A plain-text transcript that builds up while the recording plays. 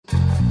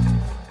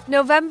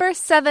November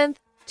 7th,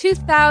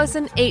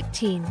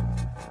 2018.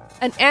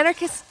 An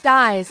anarchist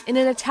dies in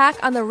an attack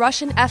on the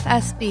Russian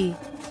FSB.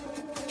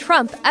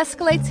 Trump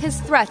escalates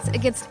his threats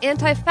against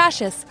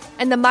anti-fascists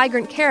and the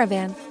migrant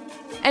caravan.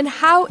 And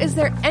how is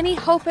there any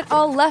hope at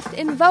all left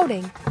in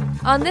voting?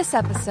 On this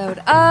episode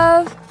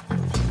of...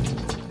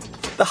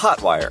 The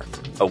Hotwire,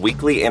 a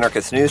weekly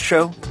anarchist news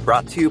show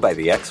brought to you by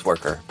the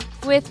ex-worker.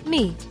 With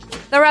me,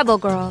 the Rebel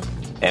Girl.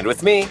 And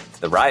with me,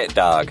 the Riot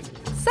Dog.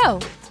 So,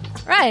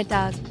 Riot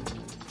Dog,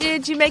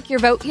 did you make your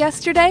vote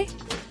yesterday?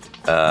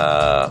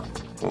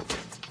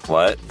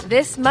 What?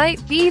 This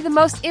might be the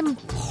most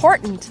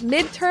important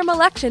midterm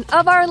election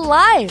of our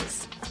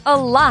lives. A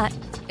lot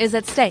is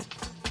at stake.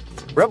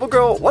 Rebel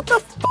Girl, what the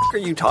f*** are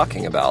you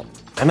talking about?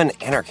 I'm an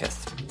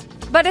anarchist.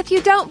 But if you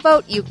don't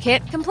vote, you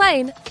can't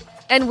complain.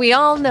 And we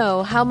all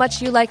know how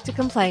much you like to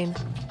complain.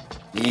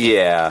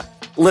 Yeah.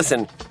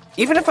 Listen,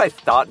 even if I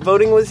thought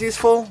voting was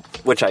useful,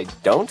 which I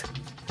don't,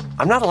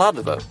 I'm not allowed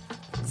to vote.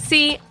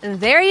 See,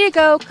 there you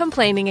go,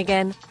 complaining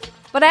again.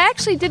 But I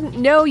actually didn't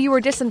know you were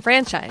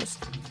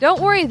disenfranchised.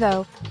 Don't worry,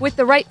 though. With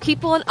the right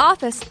people in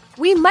office,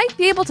 we might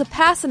be able to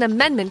pass an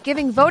amendment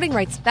giving voting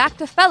rights back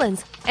to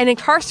felons and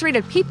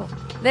incarcerated people.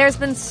 There's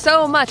been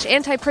so much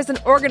anti-prison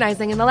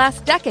organizing in the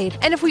last decade,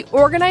 and if we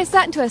organize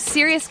that into a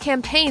serious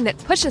campaign that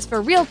pushes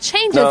for real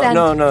changes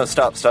No,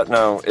 stop.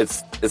 No,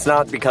 it's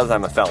not because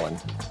I'm a felon.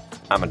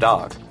 I'm a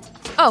dog.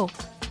 Oh,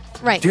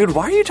 right. Dude,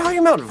 why are you talking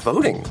about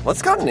voting?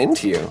 What's gotten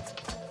into you?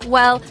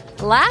 Well,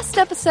 last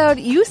episode,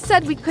 you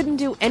said we couldn't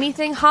do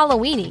anything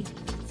Halloween-y.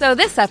 So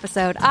this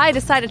episode, I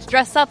decided to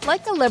dress up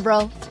like a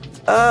liberal.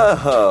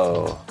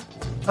 Oh.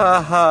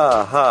 Ha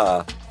ha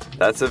ha.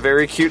 That's a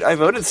very cute I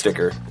voted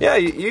sticker. Yeah,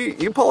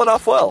 you pull it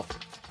off well.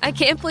 I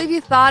can't believe you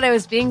thought I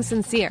was being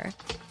sincere.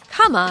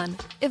 Come on.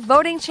 If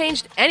voting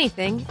changed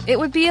anything, it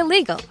would be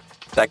illegal.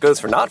 That goes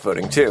for not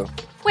voting, too.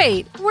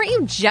 Wait, weren't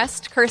you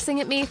just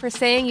cursing at me for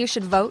saying you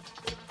should vote?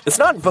 It's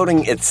not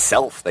voting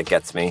itself that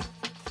gets me.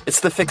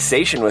 It's the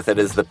fixation with it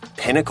as the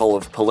pinnacle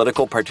of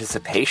political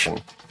participation,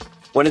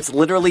 when it's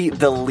literally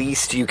the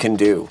least you can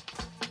do.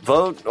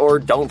 Vote or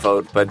don't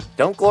vote, but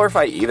don't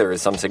glorify either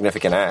as some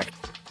significant act.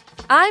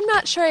 I'm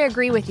not sure I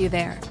agree with you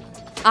there.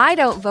 I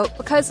don't vote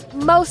because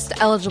most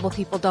eligible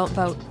people don't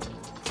vote.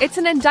 It's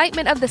an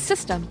indictment of the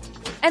system,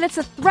 and it's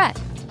a threat,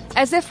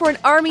 as if we're an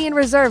army in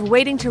reserve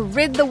waiting to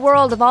rid the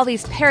world of all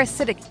these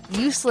parasitic,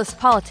 useless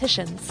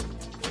politicians.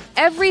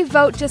 Every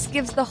vote just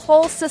gives the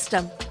whole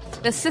system,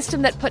 the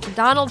system that put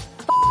Donald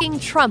f***ing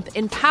Trump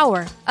in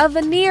power, a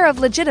veneer of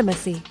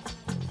legitimacy.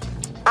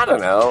 I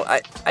don't know.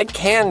 I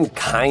can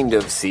kind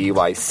of see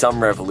why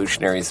some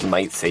revolutionaries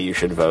might say you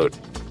should vote.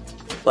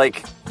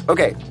 Like,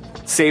 okay,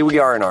 say we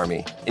are an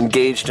army,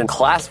 engaged in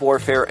class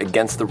warfare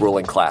against the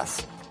ruling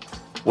class.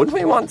 Wouldn't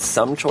we want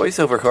some choice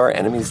over who our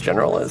enemy's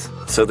general is,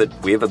 so that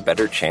we have a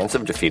better chance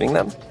of defeating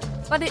them?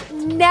 But it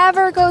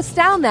never goes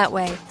down that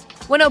way.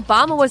 When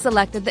Obama was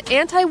elected, the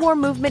anti-war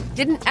movement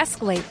didn't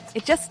escalate,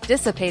 it just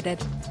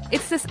dissipated.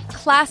 It's this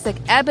classic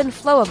ebb and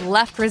flow of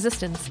left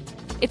resistance.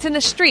 It's in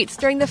the streets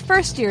during the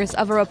first years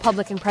of a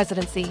Republican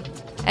presidency,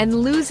 and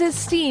loses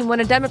steam when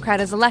a Democrat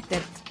is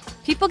elected.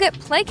 People get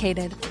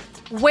placated.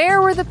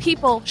 Where were the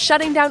people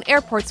shutting down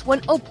airports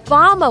when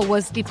Obama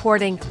was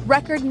deporting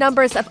record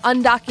numbers of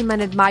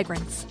undocumented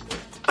migrants?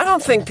 I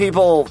don't think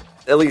people,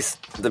 at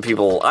least the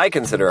people I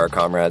consider our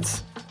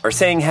comrades, are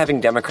saying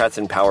having Democrats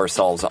in power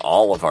solves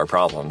all of our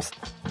problems.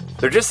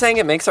 They're just saying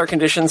it makes our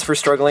conditions for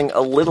struggling a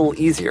little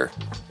easier.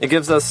 It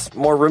gives us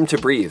more room to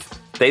breathe.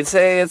 They'd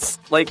say it's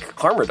like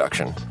harm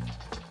reduction.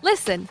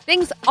 Listen,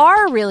 things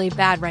are really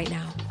bad right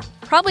now.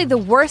 Probably the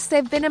worst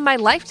they've been in my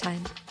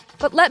lifetime.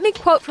 But let me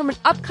quote from an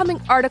upcoming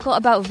article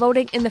about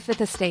voting in the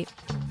Fifth Estate.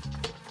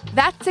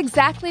 That's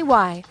exactly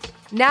why,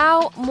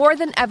 now more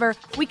than ever,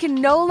 we can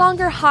no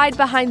longer hide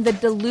behind the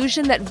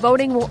delusion that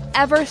voting will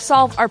ever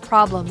solve our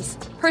problems.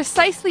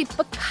 Precisely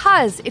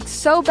because it's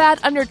so bad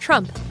under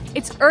Trump,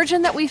 it's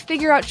urgent that we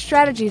figure out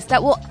strategies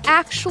that will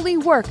actually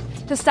work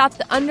to stop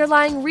the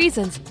underlying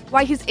reasons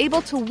why he's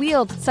able to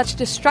wield such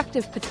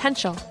destructive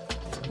potential.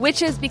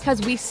 Which is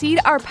because we cede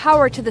our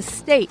power to the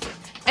state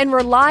and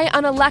rely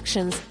on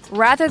elections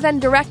rather than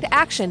direct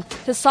action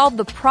to solve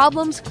the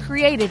problems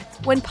created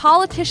when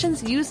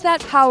politicians use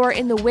that power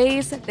in the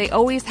ways they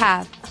always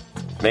have.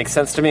 Makes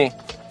sense to me.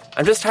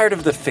 I'm just tired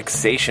of the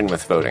fixation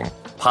with voting,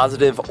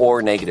 positive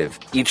or negative,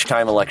 each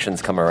time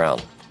elections come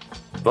around.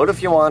 Vote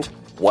if you want,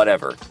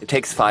 whatever. It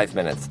takes 5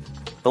 minutes.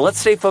 But let's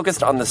stay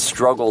focused on the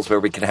struggles where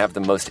we can have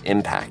the most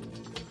impact.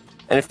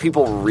 And if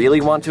people really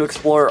want to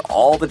explore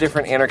all the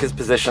different anarchist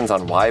positions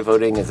on why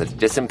voting is a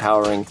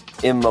disempowering,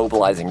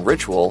 immobilizing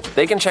ritual,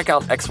 they can check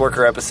out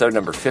Ex-Worker episode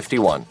number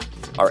 51,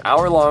 our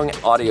hour-long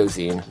audio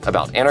zine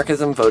about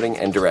anarchism, voting,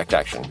 and direct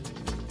action.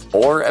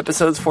 Or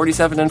episodes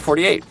 47 and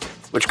 48,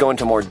 which go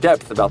into more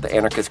depth about the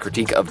anarchist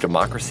critique of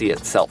democracy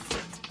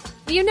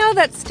itself. You know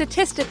that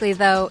statistically,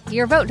 though,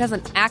 your vote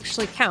doesn't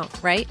actually count,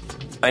 right?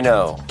 I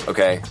know,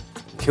 okay.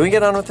 Can we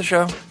get on with the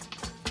show?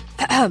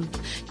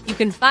 You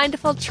can find a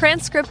full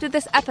transcript of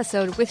this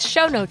episode with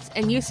show notes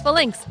and useful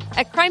links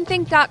at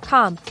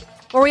crimethink.com.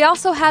 where we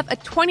also have a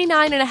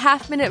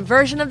 29.5-minute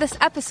version of this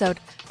episode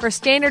for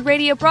standard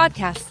radio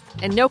broadcasts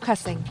and no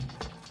cussing.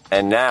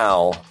 And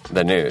now,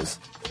 the news.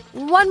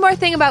 One more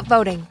thing about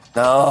voting.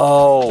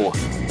 No!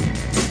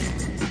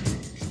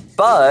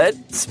 But,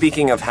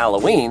 speaking of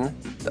Halloween,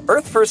 the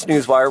Earth First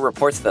Newswire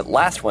reports that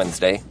last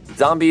Wednesday,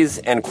 zombies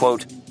and,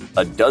 quote,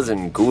 a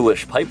dozen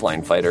ghoulish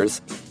pipeline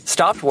fighters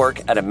stopped work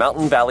at a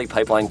Mountain Valley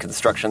pipeline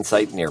construction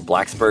site near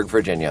Blacksburg,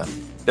 Virginia.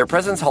 Their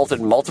presence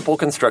halted multiple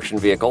construction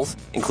vehicles,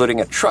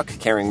 including a truck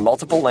carrying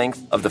multiple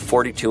lengths of the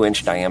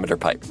 42-inch diameter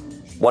pipe.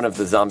 One of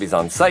the zombies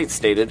on site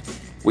stated,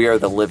 "We are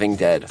the living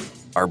dead.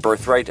 Our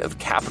birthright of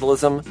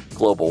capitalism,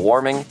 global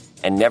warming,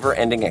 and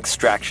never-ending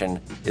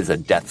extraction is a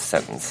death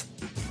sentence.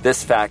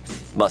 This fact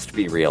must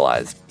be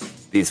realized.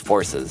 These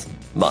forces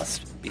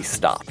must be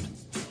stopped."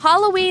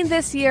 Halloween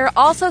this year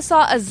also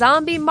saw a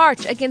zombie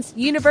march against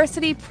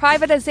university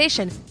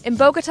privatization in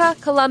Bogota,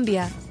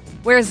 Colombia,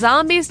 where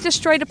zombies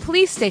destroyed a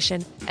police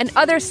station and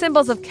other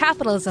symbols of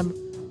capitalism,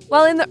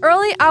 while in the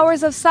early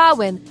hours of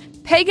Samhain,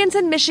 pagans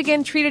in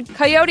Michigan treated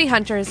coyote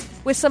hunters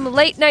with some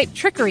late-night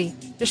trickery,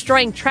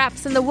 destroying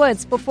traps in the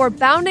woods before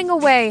bounding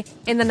away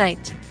in the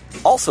night.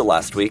 Also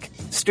last week,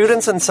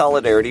 students in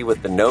solidarity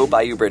with the No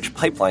Bayou Bridge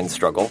pipeline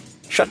struggle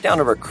shut down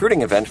a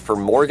recruiting event for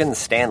Morgan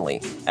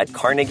Stanley at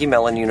Carnegie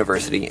Mellon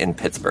University in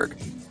Pittsburgh.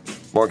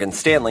 Morgan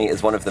Stanley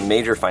is one of the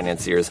major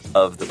financiers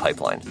of the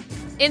pipeline.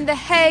 In The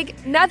Hague,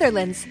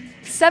 Netherlands,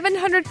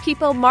 700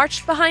 people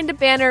marched behind a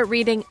banner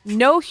reading,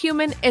 "No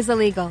human is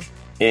illegal."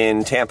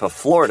 In Tampa,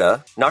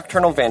 Florida,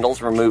 nocturnal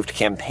vandals removed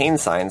campaign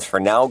signs for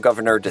now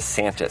Governor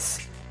DeSantis,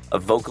 a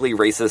vocally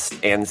racist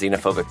and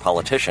xenophobic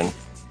politician,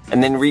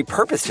 and then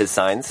repurposed his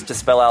signs to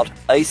spell out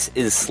 "ICE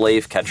is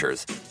slave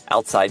catchers"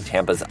 outside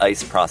Tampa's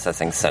ICE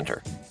processing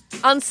center.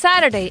 On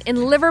Saturday,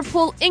 in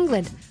Liverpool,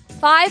 England,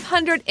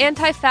 500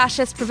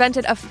 anti-fascists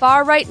prevented a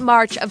far-right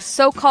march of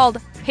so-called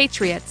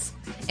patriots.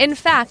 In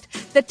fact,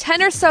 the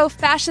 10 or so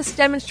fascist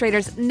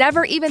demonstrators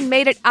never even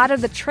made it out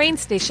of the train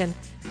station,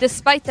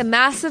 despite the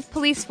massive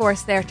police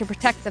force there to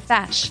protect the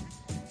fash.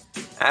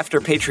 After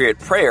Patriot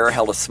Prayer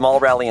held a small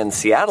rally in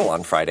Seattle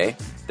on Friday,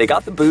 they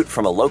got the boot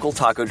from a local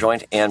taco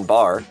joint and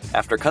bar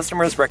after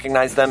customers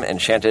recognized them and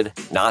chanted,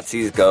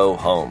 "Nazis go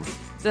home."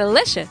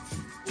 Delicious.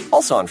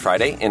 Also on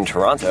Friday, in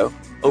Toronto,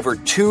 over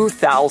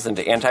 2,000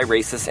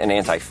 anti-racists and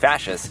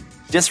anti-fascists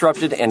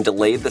disrupted and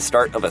delayed the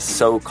start of a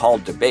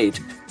so-called debate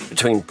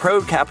between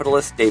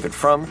pro-capitalist David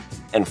Frum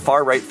and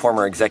far-right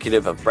former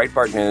executive of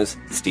Breitbart News,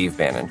 Steve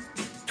Bannon.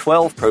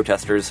 12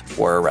 protesters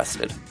were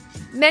arrested.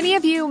 Many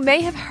of you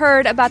may have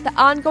heard about the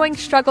ongoing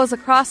struggles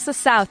across the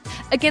South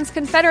against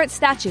Confederate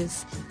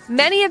statues.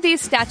 Many of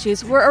these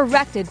statues were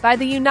erected by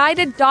the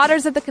United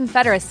Daughters of the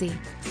Confederacy,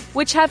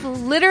 which have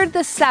littered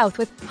the South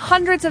with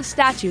hundreds of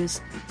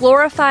statues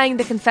glorifying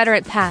the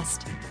Confederate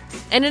past.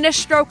 And in a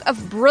stroke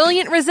of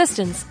brilliant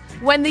resistance,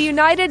 when the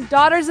United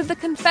Daughters of the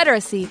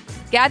Confederacy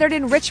gathered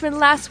in Richmond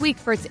last week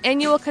for its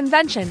annual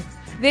convention,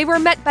 they were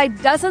met by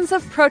dozens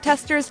of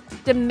protesters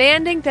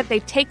demanding that they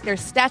take their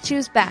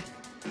statues back.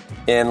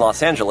 In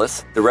Los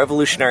Angeles, the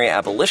revolutionary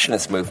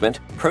abolitionist movement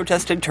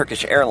protested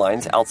Turkish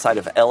Airlines outside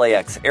of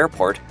LAX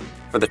airport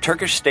for the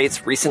Turkish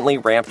state's recently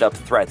ramped up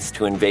threats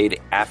to invade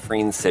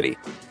Afrin City,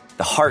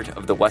 the heart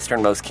of the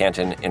westernmost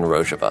canton in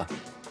Rojava.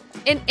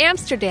 In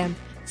Amsterdam,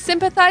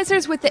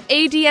 sympathizers with the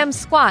ADM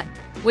squat,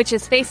 which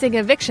is facing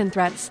eviction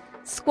threats,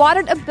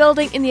 squatted a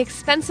building in the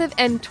expensive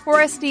and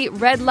touristy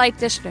red light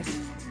district.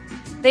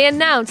 They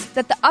announced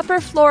that the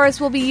upper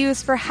floors will be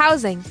used for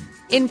housing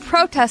in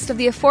protest of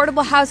the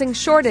affordable housing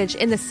shortage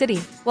in the city,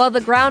 while the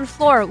ground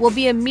floor will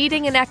be a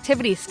meeting and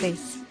activity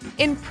space,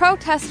 in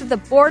protest of the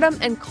boredom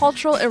and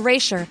cultural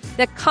erasure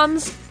that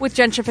comes with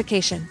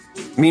gentrification.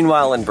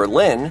 Meanwhile, in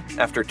Berlin,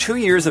 after 2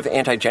 years of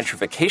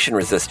anti-gentrification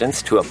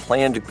resistance to a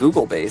planned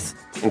Google base,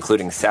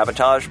 including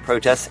sabotage,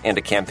 protests, and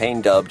a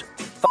campaign dubbed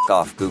 "Fuck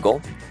Off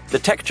Google," the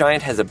tech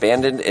giant has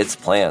abandoned its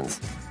plans.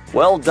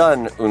 Well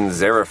done,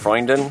 unsere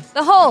Freundin.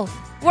 The whole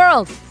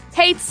world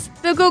hates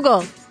the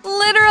Google.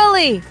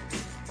 Literally!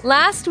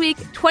 Last week,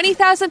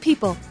 20,000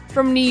 people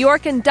from New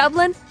York and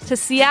Dublin to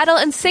Seattle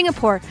and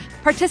Singapore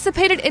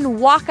participated in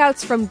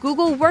walkouts from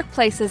Google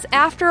workplaces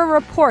after a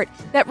report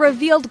that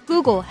revealed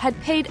Google had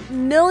paid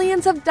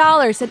millions of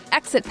dollars in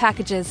exit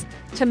packages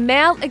to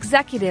male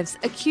executives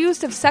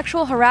accused of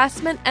sexual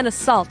harassment and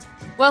assault,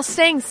 while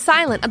staying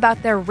silent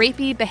about their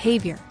rapey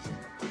behavior.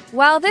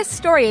 While this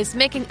story is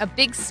making a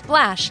big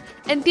splash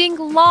and being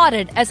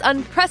lauded as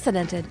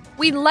unprecedented,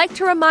 we'd like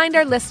to remind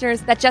our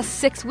listeners that just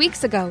 6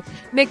 weeks ago,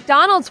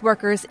 McDonald's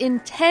workers in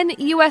 10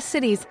 U.S.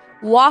 cities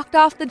walked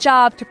off the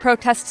job to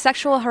protest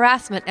sexual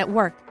harassment at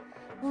work.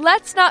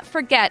 Let's not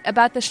forget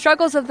about the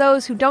struggles of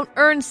those who don't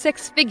earn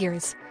six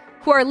figures,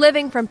 who are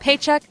living from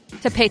paycheck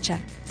to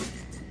paycheck.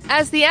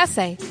 As the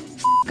essay,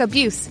 "F***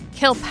 Abuse,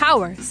 Kill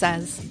Power,"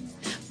 says,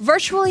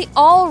 virtually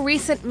all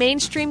recent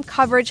mainstream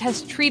coverage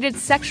has treated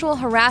sexual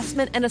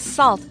harassment and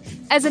assault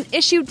as an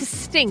issue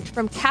distinct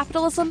from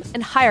capitalism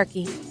and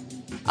hierarchy.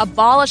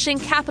 Abolishing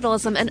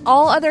capitalism and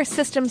all other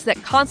systems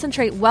that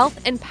concentrate wealth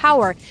and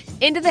power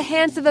into the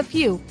hands of a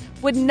few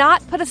would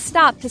not put a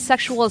stop to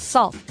sexual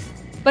assault,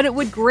 but it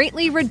would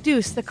greatly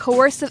reduce the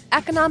coercive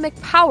economic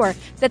power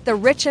that the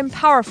rich and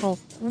powerful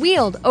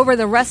wield over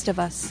the rest of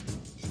us.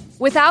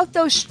 Without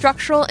those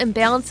structural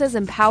imbalances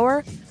in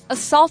power,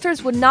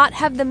 assaulters would not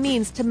have the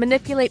means to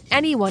manipulate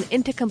anyone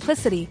into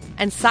complicity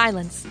and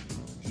silence.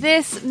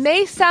 This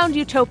may sound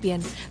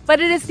utopian, but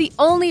it is the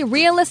only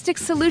realistic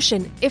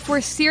solution if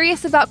we're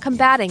serious about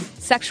combating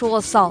sexual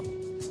assault.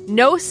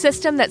 No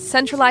system that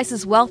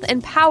centralizes wealth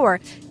and power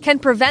can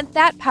prevent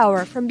that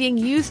power from being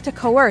used to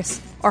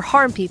coerce or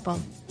harm people.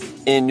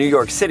 In New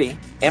York City,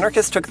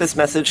 anarchists took this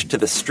message to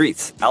the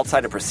streets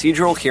outside a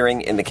procedural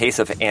hearing in the case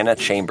of Anna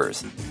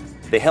Chambers.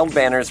 They held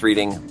banners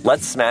reading,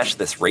 "Let's smash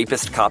this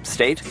rapist cop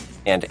state,"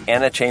 and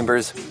 "Anna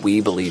Chambers,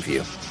 we believe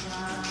you."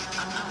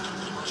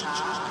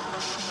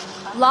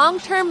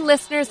 Long-term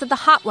listeners of the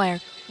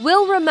Hotwire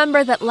will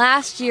remember that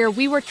last year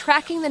we were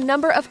tracking the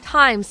number of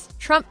times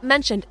Trump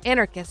mentioned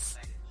anarchists.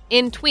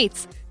 In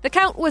tweets, the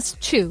count was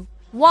 2,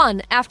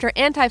 one after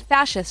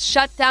anti-fascists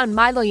shut down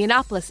Milo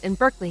Yiannopoulos in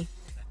Berkeley,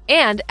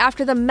 and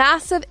after the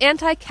massive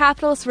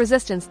anti-capitalist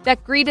resistance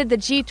that greeted the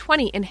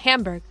G20 in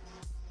Hamburg.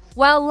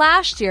 While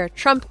last year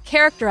Trump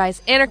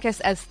characterized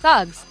anarchists as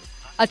thugs,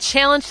 a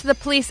challenge to the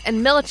police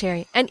and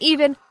military, and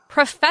even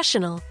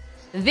professional,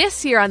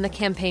 this year on the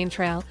campaign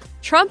trail,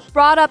 Trump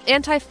brought up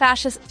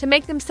anti-fascists to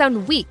make them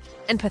sound weak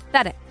and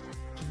pathetic.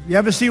 You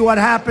ever see what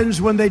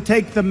happens when they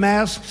take the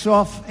masks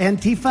off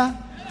Antifa?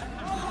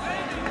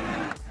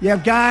 You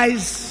have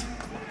guys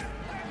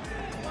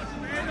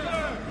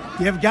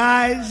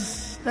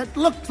that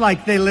look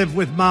like they live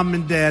with mom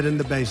and dad in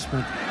the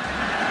basement.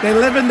 They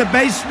live in the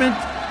basement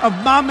of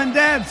mom and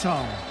dad's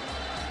home.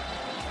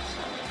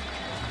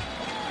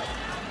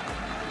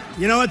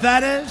 You know what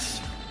that is?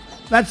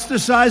 That's the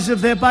size of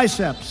their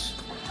biceps.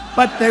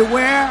 But they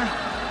wear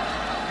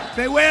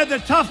the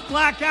tough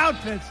black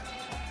outfits.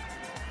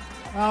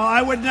 Well,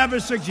 I would never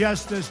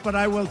suggest this, but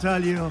I will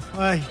tell you,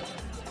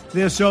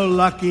 they're so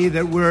lucky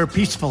that we're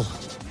peaceful.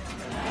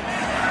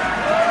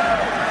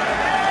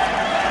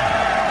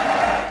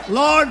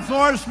 Law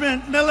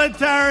enforcement,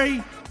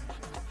 military,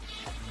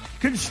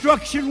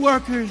 construction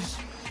workers,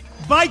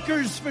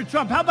 bikers for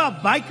Trump. How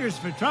about bikers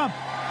for Trump?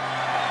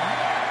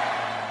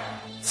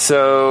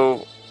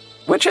 So,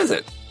 which is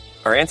it?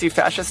 Are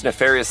anti-fascist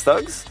nefarious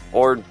thugs,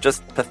 or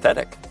just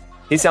pathetic?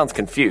 He sounds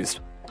confused.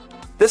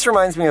 This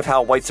reminds me of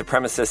how white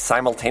supremacists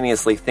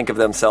simultaneously think of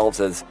themselves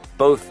as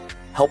both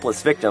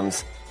helpless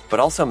victims, but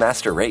also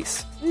master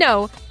race.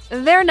 No,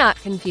 they're not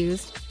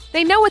confused.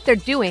 They know what they're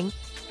doing,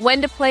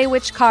 when to play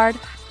which card.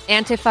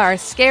 Antifa are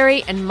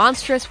scary and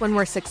monstrous when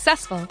we're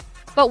successful,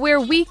 but we're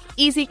weak,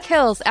 easy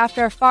kills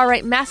after a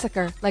far-right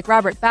massacre like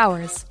Robert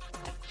Bowers.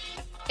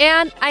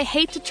 And I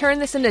hate to turn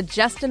this into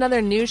just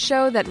another news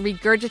show that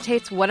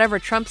regurgitates whatever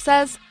Trump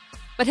says,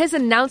 but his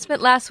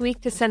announcement last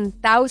week to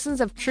send thousands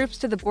of troops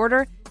to the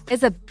border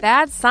is a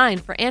bad sign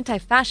for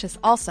anti-fascists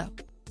also.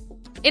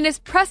 In his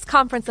press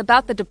conference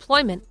about the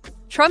deployment,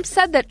 Trump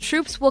said that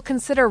troops will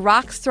consider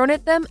rocks thrown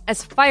at them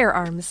as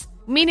firearms,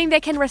 meaning they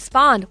can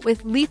respond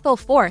with lethal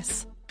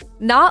force.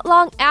 Not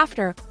long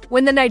after,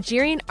 when the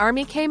Nigerian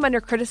army came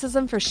under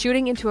criticism for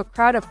shooting into a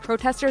crowd of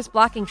protesters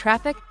blocking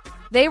traffic,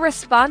 they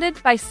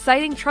responded by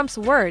citing Trump's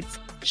words,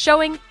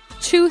 showing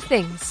 2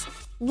 things.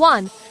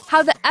 1,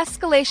 how the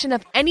escalation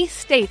of any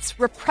state's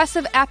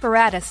repressive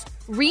apparatus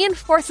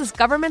reinforces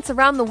governments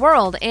around the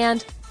world,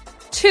 and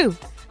 2,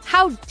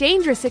 how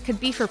dangerous it could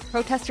be for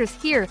protesters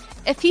here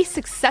if he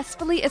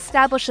successfully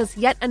establishes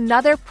yet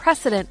another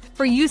precedent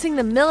for using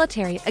the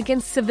military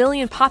against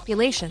civilian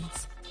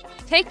populations.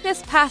 Take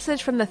this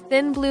passage from The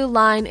Thin Blue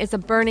Line is a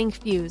Burning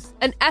Fuse,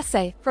 an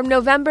essay from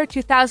November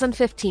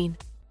 2015.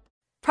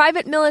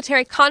 Private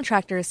military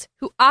contractors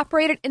who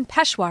operated in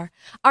Peshawar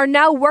are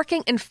now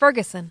working in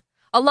Ferguson,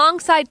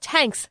 alongside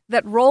tanks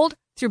that rolled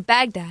through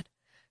Baghdad.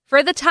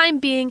 For the time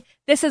being,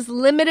 this is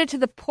limited to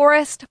the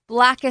poorest,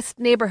 blackest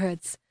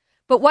neighborhoods.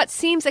 But what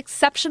seems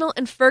exceptional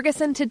in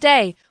Ferguson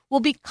today will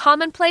be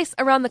commonplace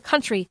around the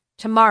country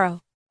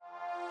tomorrow.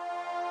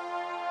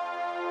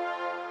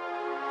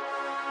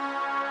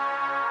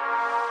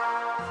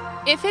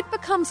 If it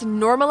becomes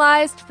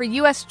normalized for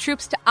U.S.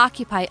 troops to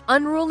occupy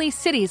unruly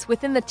cities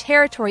within the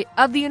territory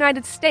of the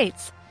United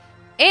States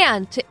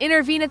and to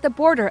intervene at the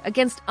border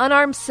against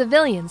unarmed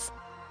civilians,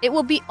 it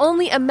will be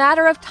only a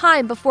matter of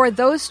time before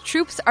those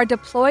troops are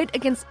deployed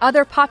against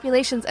other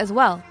populations as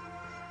well.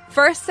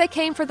 First, they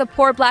came for the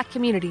poor black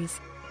communities.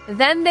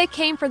 Then they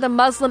came for the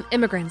Muslim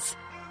immigrants.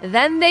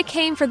 Then they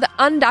came for the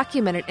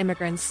undocumented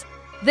immigrants.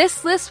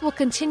 This list will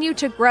continue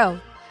to grow,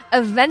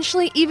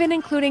 eventually even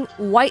including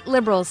white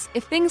liberals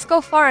if things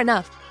go far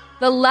enough.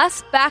 The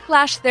less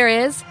backlash there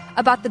is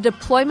about the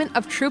deployment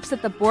of troops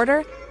at the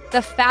border,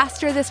 the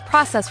faster this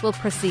process will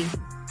proceed.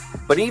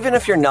 But even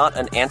if you're not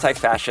an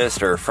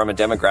anti-fascist or from a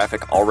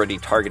demographic already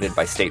targeted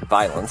by state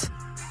violence,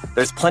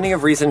 there's plenty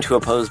of reason to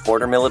oppose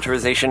border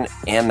militarization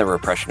and the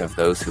repression of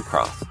those who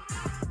cross.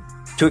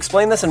 To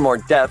explain this in more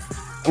depth,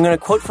 I'm going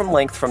to quote from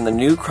length from the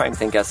new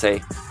CrimethInc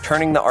essay,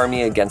 Turning the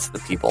Army Against the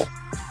People,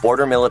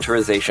 Border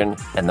Militarization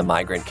and the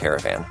Migrant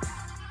Caravan.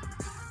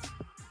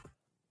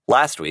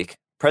 Last week,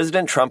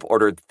 President Trump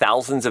ordered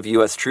thousands of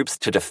U.S. troops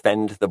to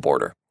defend the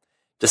border,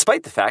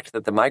 despite the fact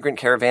that the migrant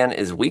caravan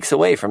is weeks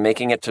away from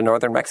making it to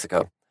northern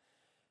Mexico.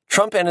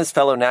 Trump and his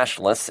fellow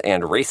nationalists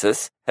and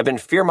racists have been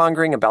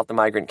fear-mongering about the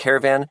migrant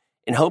caravan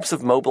in hopes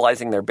of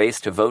mobilizing their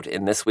base to vote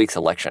in this week's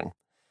election.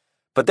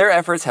 But their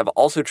efforts have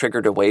also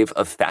triggered a wave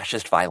of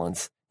fascist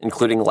violence,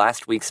 including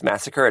last week's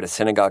massacre at a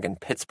synagogue in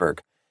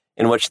Pittsburgh,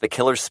 in which the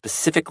killer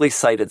specifically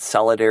cited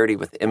solidarity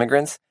with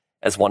immigrants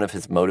as one of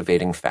his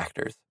motivating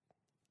factors.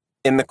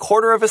 In the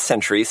quarter of a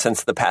century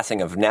since the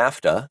passing of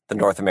NAFTA, the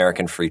North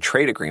American Free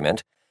Trade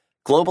Agreement,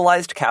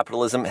 globalized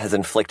capitalism has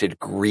inflicted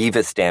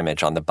grievous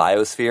damage on the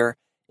biosphere,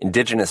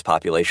 indigenous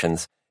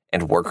populations,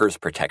 and workers'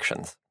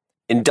 protections.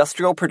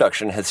 Industrial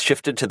production has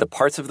shifted to the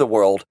parts of the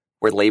world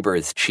where labor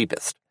is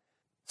cheapest.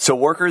 So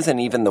workers in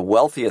even the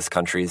wealthiest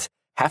countries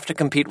have to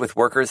compete with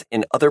workers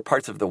in other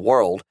parts of the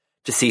world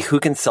to see who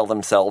can sell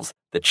themselves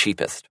the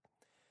cheapest.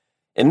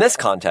 In this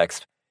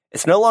context,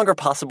 it's no longer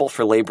possible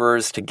for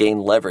laborers to gain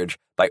leverage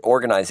by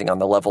organizing on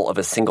the level of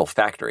a single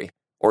factory,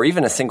 or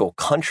even a single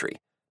country.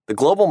 The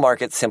global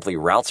market simply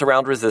routes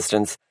around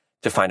resistance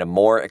to find a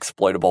more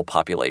exploitable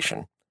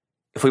population.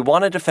 If we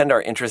want to defend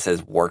our interests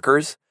as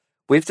workers,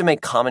 we have to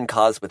make common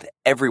cause with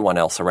everyone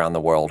else around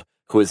the world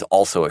who is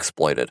also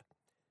exploited.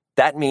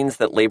 That means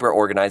that labor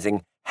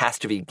organizing has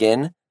to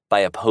begin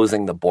by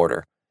opposing the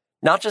border,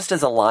 not just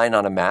as a line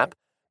on a map,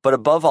 but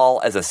above all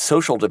as a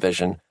social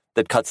division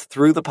that cuts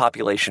through the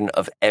population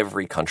of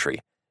every country,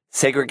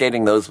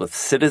 segregating those with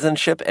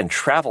citizenship and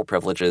travel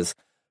privileges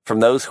from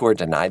those who are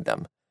denied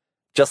them.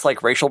 Just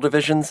like racial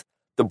divisions,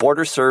 the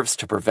border serves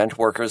to prevent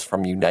workers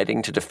from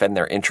uniting to defend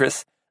their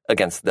interests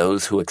against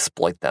those who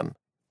exploit them.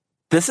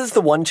 This is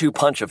the 1-2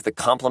 punch of the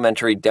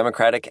complementary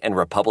Democratic and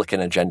Republican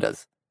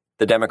agendas.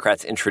 The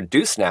Democrats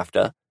introduced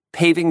NAFTA,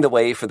 paving the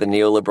way for the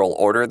neoliberal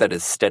order that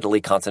is steadily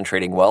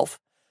concentrating wealth,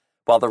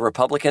 while the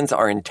Republicans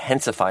are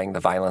intensifying the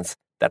violence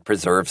that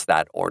preserves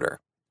that order.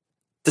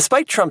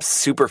 Despite Trump's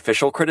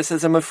superficial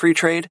criticism of free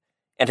trade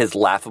and his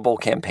laughable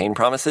campaign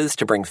promises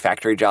to bring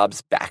factory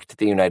jobs back to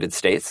the United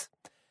States,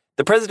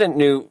 the president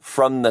knew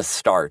from the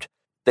start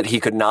that he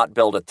could not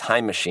build a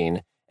time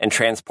machine and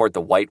transport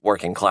the white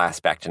working class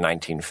back to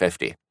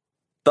 1950.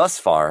 Thus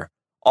far,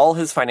 all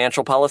his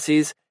financial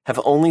policies have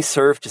only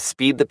served to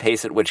speed the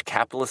pace at which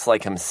capitalists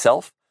like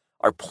himself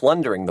are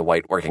plundering the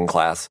white working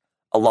class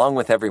along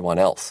with everyone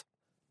else.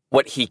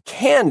 What he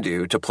can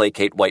do to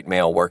placate white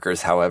male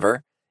workers,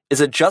 however,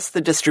 is adjust the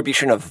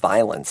distribution of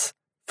violence,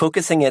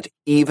 focusing it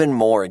even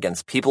more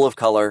against people of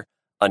color,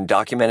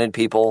 undocumented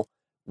people,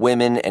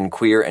 women and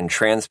queer and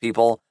trans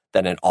people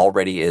than it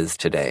already is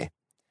today.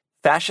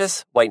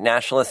 Fascists, white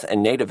nationalists,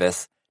 and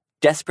nativists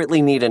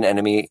desperately need an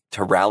enemy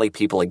to rally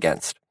people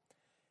against.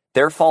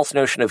 Their false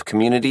notion of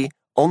community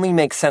only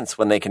makes sense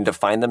when they can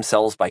define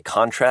themselves by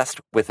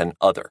contrast with an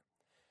other.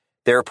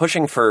 They are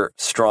pushing for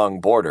strong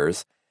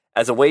borders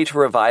as a way to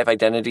revive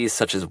identities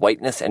such as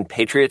whiteness and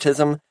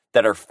patriotism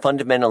that are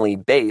fundamentally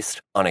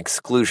based on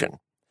exclusion.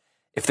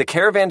 If the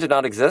caravan did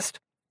not exist,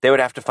 they would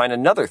have to find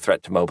another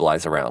threat to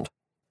mobilize around.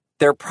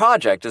 Their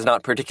project is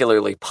not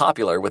particularly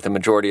popular with the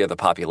majority of the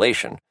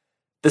population.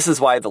 This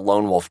is why the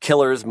lone wolf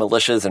killers,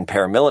 militias, and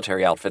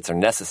paramilitary outfits are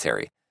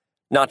necessary,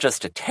 not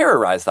just to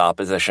terrorize the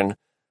opposition,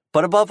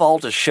 but above all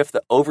to shift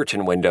the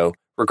Overton window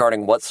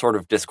regarding what sort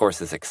of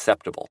discourse is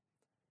acceptable.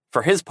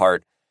 For his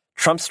part,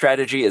 Trump's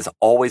strategy is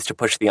always to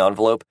push the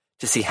envelope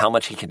to see how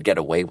much he can get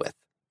away with.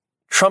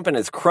 Trump and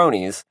his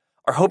cronies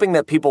are hoping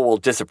that people will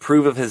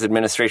disapprove of his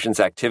administration's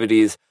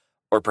activities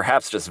or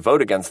perhaps just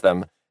vote against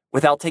them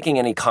without taking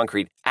any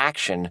concrete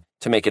action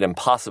to make it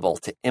impossible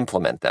to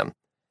implement them.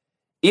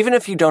 Even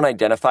if you don't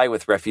identify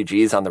with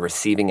refugees on the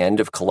receiving end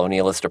of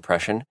colonialist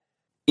oppression,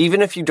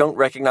 even if you don't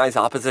recognize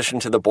opposition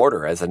to the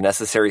border as a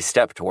necessary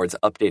step towards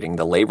updating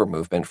the labor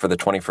movement for the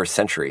 21st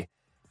century,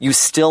 you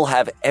still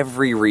have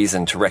every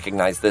reason to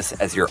recognize this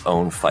as your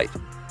own fight.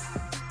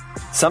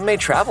 Some may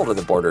travel to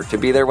the border to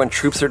be there when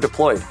troops are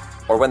deployed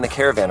or when the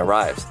caravan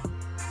arrives.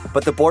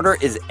 But the border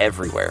is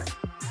everywhere.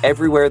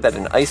 Everywhere that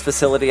an ICE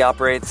facility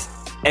operates,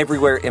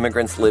 everywhere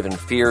immigrants live in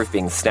fear of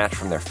being snatched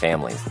from their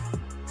families.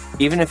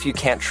 Even if you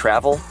can't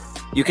travel,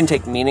 you can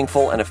take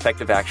meaningful and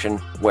effective action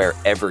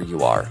wherever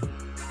you are.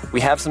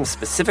 We have some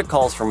specific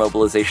calls for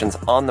mobilizations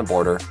on the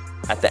border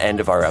at the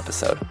end of our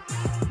episode.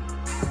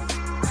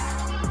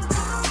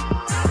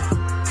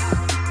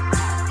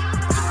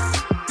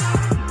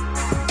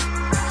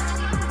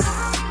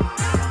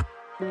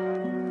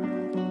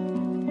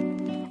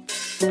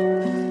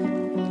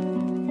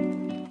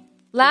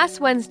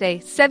 Last Wednesday,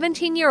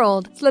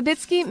 17-year-old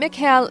Slobitsky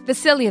Mikhail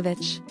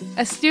Vasilyevich,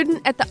 a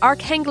student at the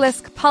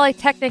Arkhangelsk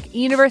Polytechnic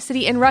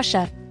University in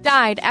Russia,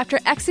 died after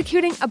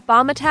executing a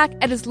bomb attack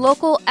at his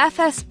local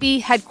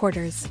FSB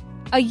headquarters.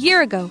 A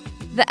year ago,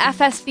 the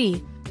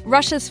FSB,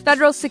 Russia's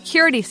Federal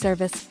Security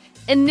Service,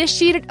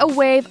 initiated a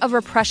wave of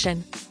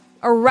repression,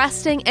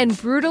 arresting and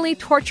brutally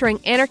torturing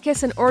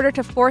anarchists in order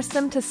to force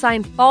them to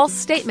sign false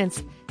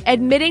statements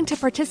admitting to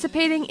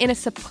participating in a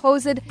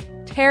supposed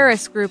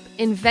terrorist group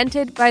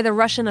invented by the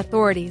Russian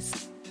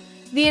authorities.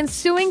 The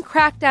ensuing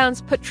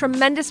crackdowns put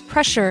tremendous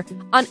pressure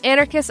on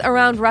anarchists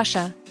around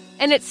Russia,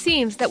 and it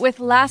seems that with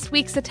last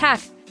week's attack,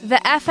 the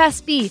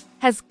FSB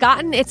has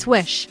gotten its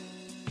wish,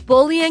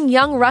 bullying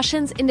young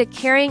Russians into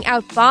carrying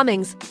out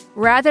bombings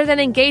rather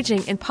than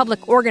engaging in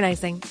public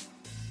organizing.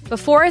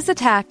 Before his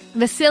attack,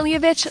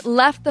 Vasilyevich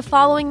left the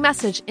following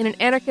message in an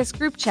anarchist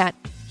group chat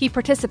he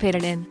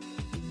participated in.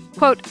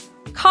 Quote,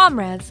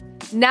 "Comrades,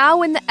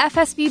 now in the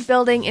FSB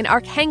building in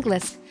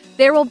Arkhangelsk,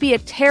 there will be a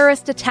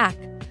terrorist attack,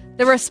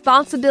 the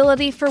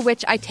responsibility for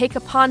which I take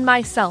upon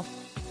myself.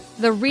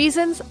 The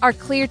reasons are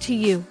clear to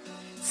you.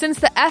 Since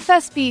the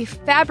FSB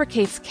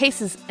fabricates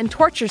cases and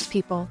tortures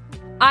people,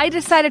 I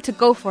decided to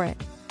go for it.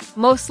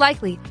 Most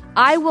likely,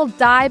 I will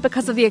die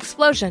because of the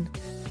explosion,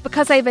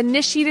 because I've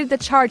initiated the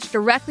charge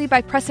directly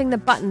by pressing the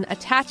button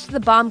attached to the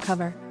bomb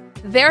cover.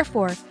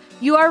 Therefore,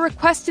 you are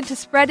requested to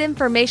spread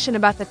information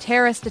about the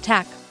terrorist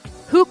attack,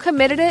 who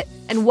committed it,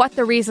 and what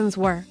the reasons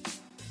were.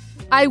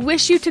 I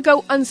wish you to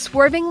go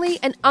unswervingly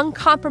and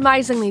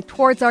uncompromisingly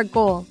towards our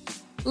goal.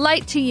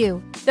 Light to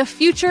you, the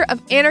future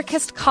of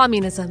anarchist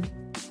communism."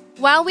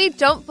 While we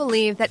don't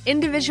believe that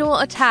individual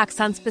attacks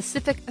on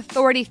specific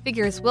authority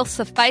figures will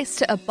suffice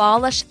to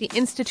abolish the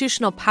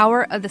institutional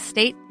power of the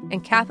state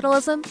and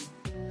capitalism,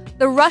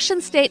 the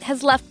Russian state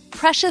has left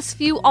precious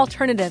few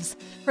alternatives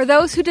for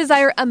those who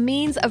desire a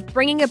means of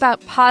bringing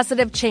about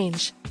positive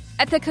change.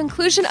 At the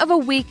conclusion of a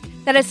week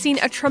that has seen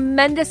a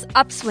tremendous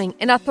upswing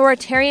in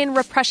authoritarian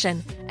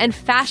repression and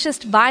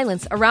fascist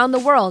violence around the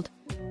world,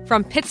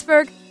 from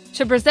Pittsburgh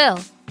to Brazil,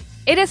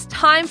 it is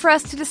time for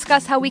us to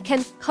discuss how we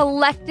can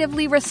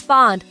collectively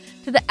respond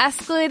to the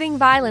escalating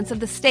violence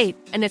of the state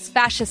and its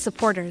fascist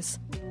supporters.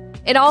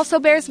 It also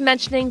bears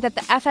mentioning that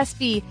the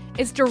FSB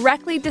is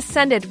directly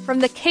descended from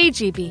the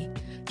KGB,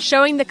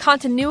 showing the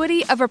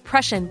continuity of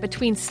oppression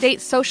between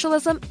state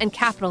socialism and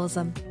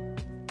capitalism.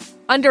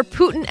 Under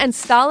Putin and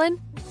Stalin,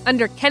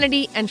 under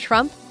Kennedy and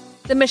Trump,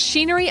 the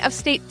machinery of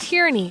state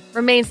tyranny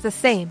remains the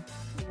same.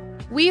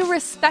 We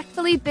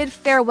respectfully bid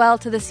farewell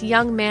to this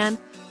young man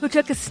who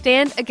took a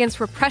stand against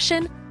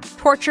repression,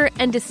 torture,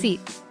 and deceit,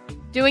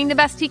 doing the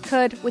best he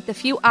could with the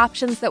few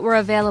options that were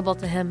available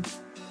to him.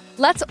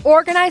 Let's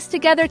organize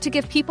together to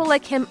give people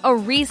like him a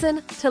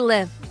reason to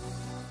live.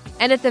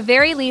 And at the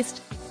very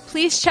least,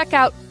 please check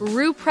out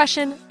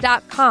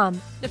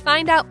repression.com to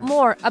find out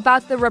more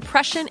about the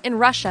repression in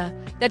Russia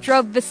that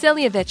drove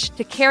Vasilyevich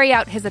to carry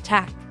out his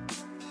attack.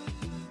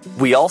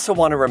 We also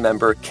want to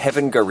remember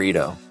Kevin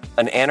Garrido,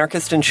 an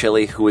anarchist in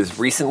Chile who was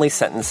recently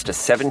sentenced to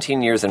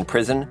 17 years in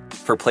prison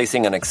for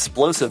placing an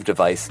explosive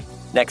device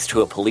next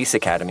to a police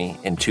academy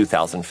in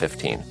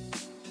 2015.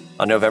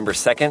 On November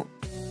 2nd,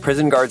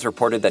 prison guards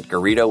reported that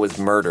Garrido was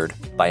murdered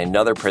by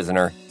another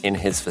prisoner in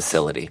his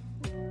facility.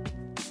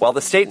 While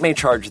the state may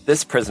charge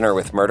this prisoner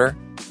with murder,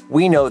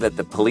 we know that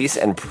the police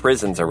and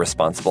prisons are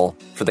responsible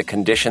for the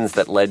conditions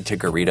that led to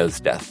Garrido's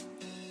death.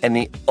 And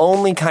the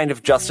only kind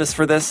of justice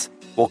for this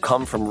will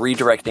come from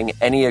redirecting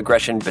any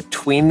aggression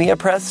between the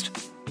oppressed,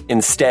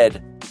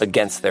 instead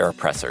against their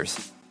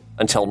oppressors,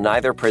 until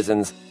neither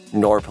prisons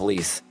nor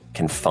police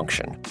can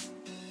function.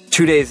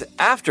 2 days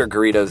after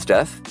Garrido's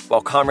death,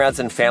 while comrades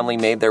and family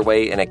made their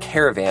way in a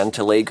caravan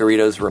to lay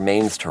Garrido's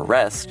remains to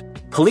rest,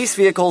 police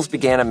vehicles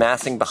began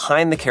amassing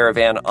behind the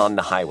caravan on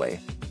the highway,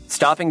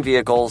 stopping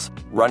vehicles,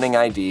 running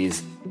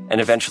IDs,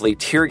 and eventually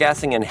tear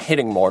gassing and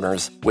hitting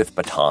mourners with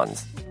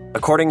batons.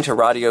 According to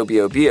Radio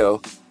Bio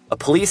Bio, a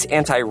police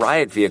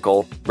anti-riot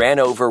vehicle ran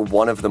over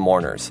one of the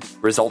mourners,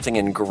 resulting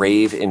in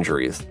grave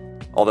injuries,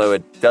 although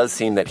it does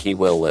seem that he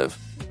will live.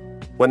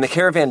 When the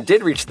caravan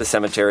did reach the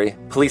cemetery,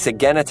 police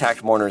again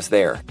attacked mourners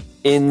there,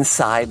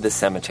 inside the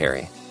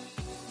cemetery.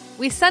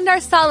 We send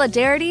our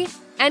solidarity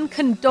and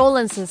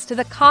condolences to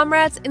the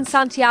comrades in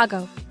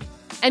Santiago,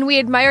 and we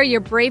admire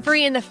your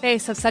bravery in the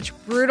face of such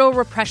brutal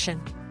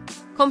repression.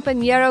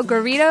 Compañero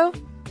Garrido,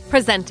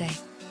 presente.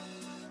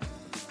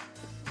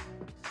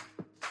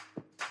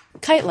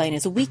 KiteLine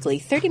is a weekly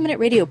 30-minute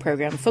radio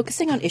program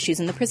focusing on issues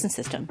in the prison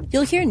system.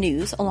 You'll hear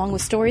news along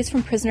with stories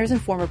from prisoners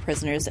and former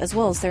prisoners as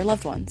well as their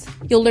loved ones.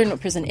 You'll learn what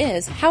prison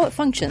is, how it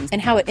functions,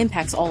 and how it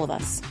impacts all of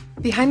us.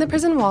 Behind the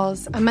prison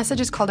walls, a message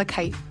is called a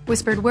kite.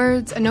 Whispered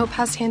words, a note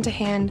passed hand to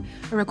hand,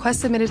 a request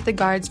submitted to the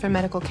guards for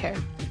medical care.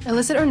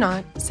 Illicit or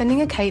not,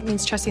 sending a kite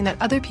means trusting that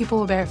other people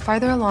will bear it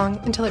farther along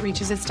until it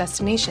reaches its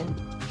destination.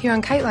 Here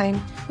on KiteLine,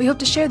 we hope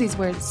to share these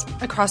words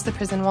across the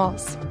prison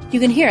walls. You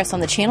can hear us on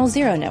the Channel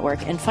Zero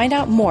network and find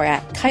out more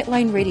at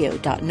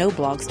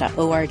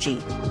kitelineradio.noblogs.org.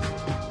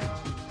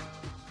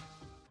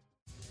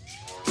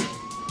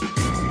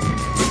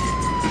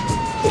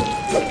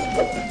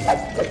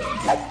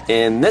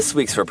 In this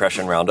week's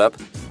Repression Roundup,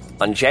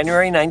 on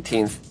January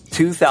 19th,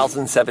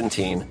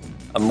 2017,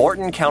 a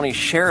Morton County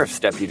Sheriff's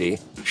deputy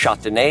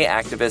shot Dene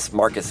activist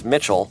Marcus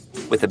Mitchell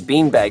with a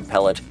beanbag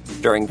pellet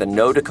during the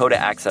No Dakota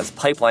Access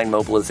Pipeline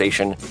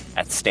mobilization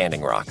at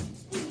Standing Rock.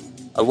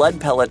 A lead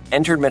pellet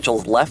entered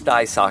Mitchell's left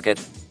eye socket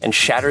and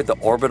shattered the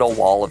orbital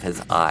wall of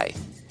his eye,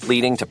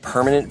 leading to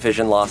permanent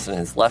vision loss in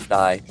his left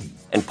eye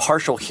and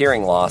partial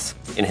hearing loss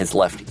in his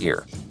left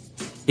ear.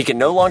 He can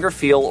no longer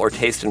feel or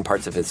taste in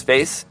parts of his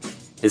face.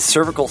 His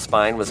cervical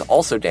spine was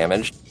also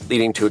damaged,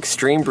 leading to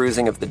extreme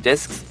bruising of the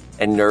discs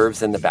and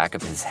nerves in the back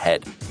of his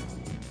head.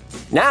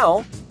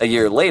 Now, a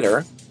year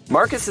later,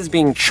 Marcus is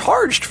being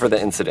charged for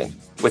the incident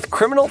with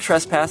criminal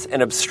trespass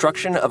and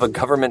obstruction of a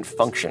government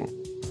function,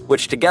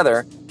 which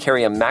together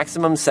carry a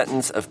maximum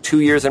sentence of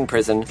 2 years in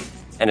prison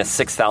and a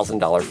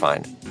 $6,000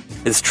 fine.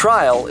 His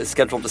trial is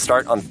scheduled to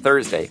start on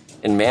Thursday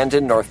in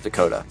Mandan, North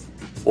Dakota.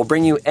 We'll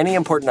bring you any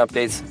important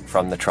updates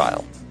from the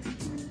trial.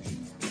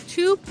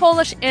 2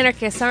 Polish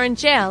anarchists are in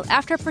jail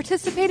after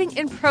participating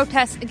in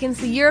protests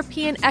against the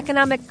European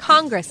Economic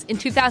Congress in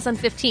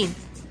 2015.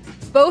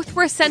 Both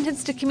were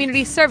sentenced to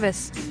community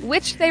service,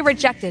 which they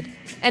rejected,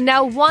 and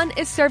now one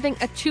is serving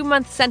a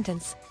 2-month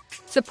sentence.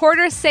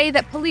 Supporters say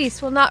that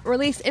police will not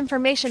release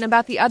information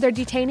about the other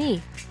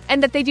detainee,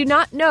 and that they do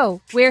not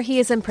know where he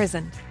is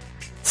imprisoned.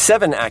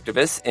 7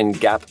 activists in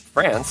Gap,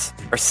 France,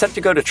 are set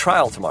to go to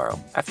trial tomorrow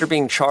after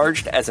being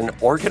charged as an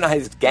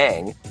organized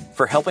gang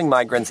for helping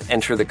migrants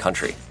enter the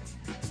country.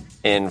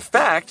 In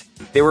fact,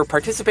 they were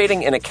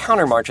participating in a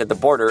countermarch at the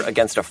border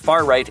against a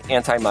far-right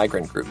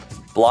anti-migrant group,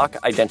 Bloc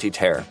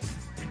Identitaire.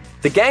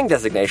 The gang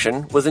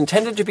designation was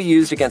intended to be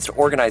used against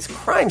organized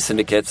crime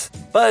syndicates,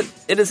 but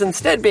it is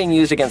instead being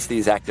used against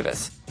these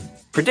activists.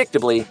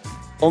 Predictably,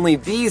 only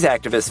these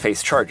activists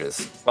face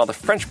charges, while the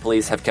French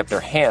police have kept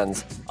their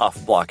hands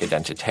off Bloc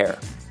Identitaire.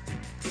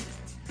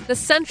 The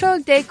Centro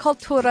de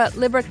Cultura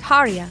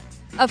Libertaria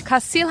of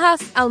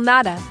Casillas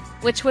Almada,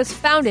 which was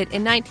founded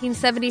in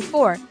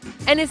 1974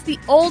 and is the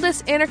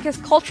oldest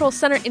anarchist cultural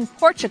center in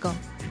Portugal,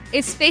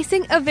 is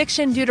facing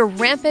eviction due to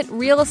rampant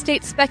real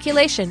estate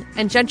speculation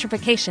and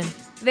gentrification.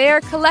 They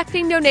are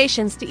collecting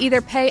donations to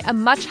either pay a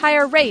much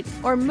higher rate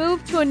or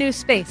move to a new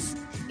space.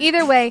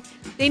 Either way,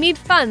 they need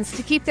funds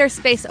to keep their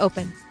space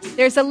open.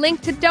 There's a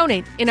link to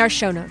donate in our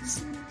show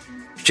notes.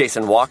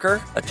 Jason Walker,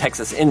 a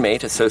Texas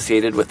inmate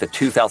associated with the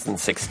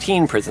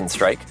 2016 prison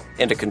strike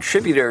and a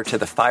contributor to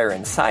the Fire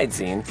Inside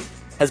zine,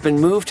 has been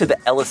moved to the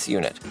Ellis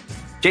unit.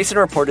 Jason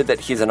reported that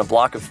he's in a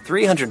block of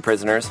 300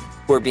 prisoners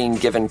who are being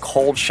given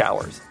cold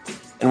showers.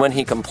 And when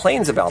he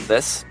complains about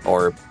this,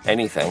 or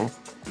anything,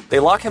 they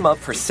lock him up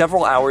for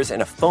several hours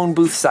in a phone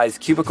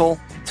booth-sized cubicle,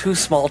 too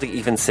small to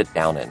even sit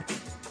down in.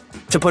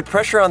 To put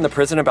pressure on the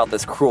prison about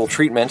this cruel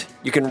treatment,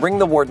 you can ring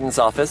the warden's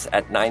office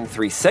at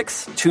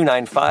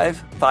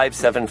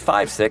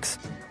 936-295-5756,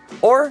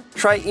 or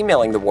try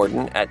emailing the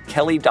warden at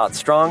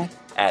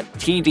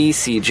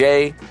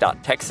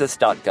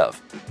kelly.strong@tdcj.texas.gov.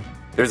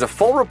 There's a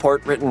full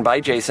report written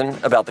by Jason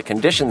about the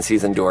conditions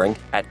he's enduring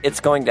at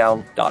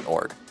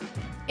itsgoingdown.org.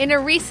 In a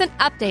recent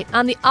update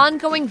on the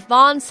ongoing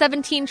Vaughan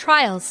 17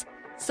 trials,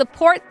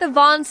 Support the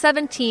Vaughan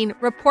 17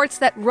 reports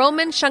that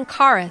Roman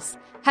Shankaris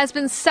has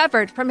been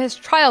severed from his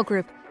trial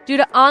group due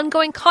to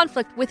ongoing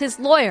conflict with his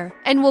lawyer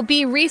and will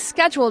be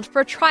rescheduled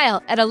for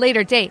trial at a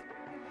later date.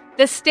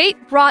 The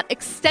state brought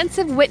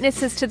extensive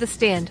witnesses to the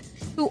stand,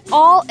 who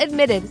all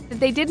admitted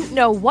that they didn't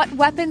know what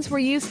weapons were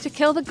used to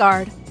kill the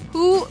guard,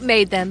 who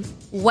made them,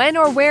 when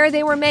or where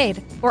they were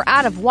made, or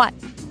out of what.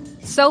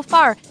 So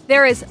far,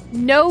 there is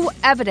no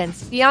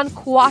evidence beyond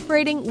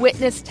cooperating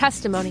witness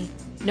testimony.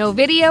 No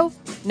video,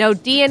 no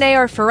DNA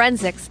or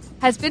forensics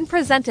has been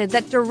presented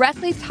that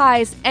directly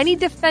ties any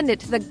defendant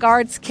to the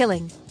guard's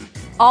killing.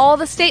 All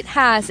the state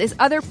has is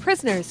other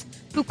prisoners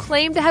who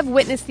claim to have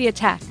witnessed the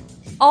attack.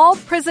 All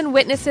prison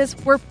witnesses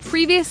were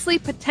previously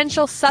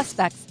potential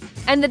suspects,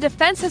 and the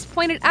defense has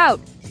pointed out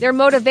their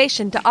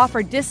motivation to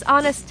offer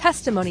dishonest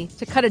testimony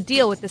to cut a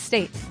deal with the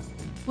state.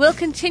 We'll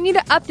continue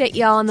to update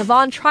y'all on the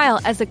Vaughan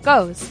trial as it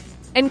goes,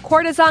 and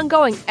court is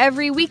ongoing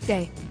every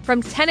weekday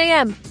from 10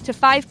 a.m. to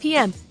 5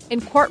 p.m.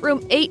 in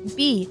courtroom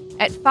 8B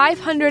at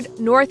 500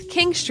 North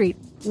King Street,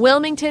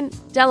 Wilmington,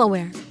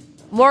 Delaware.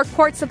 More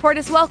court support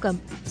is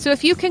welcome, so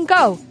if you can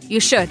go,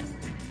 you should.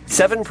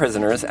 7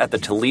 prisoners at the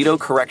Toledo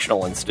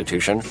Correctional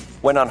Institution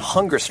went on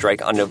hunger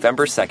strike on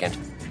November 2nd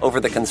over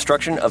the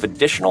construction of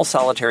additional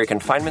solitary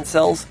confinement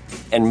cells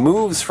and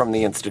moves from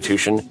the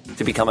institution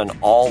to become an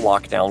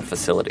all-lockdown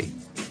facility.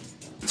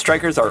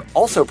 Strikers are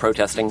also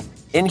protesting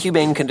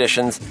inhumane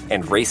conditions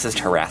and racist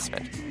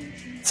harassment.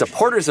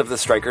 Supporters of the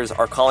strikers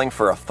are calling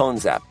for a phone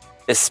zap,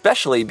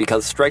 especially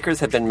because strikers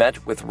have been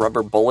met with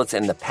rubber bullets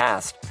in the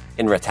past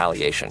in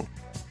retaliation.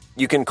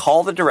 You can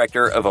call the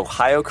director of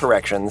Ohio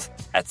Corrections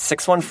at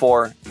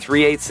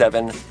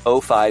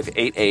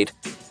 614-387-0588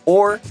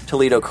 or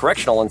Toledo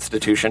Correctional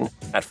Institution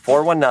at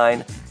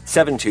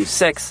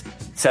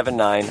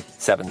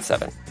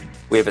 419-726-7977.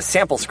 We have a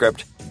sample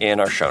script in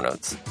our show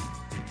notes.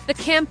 The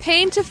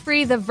campaign to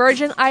free the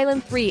Virgin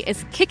Island 3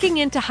 is kicking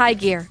into high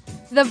gear.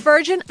 The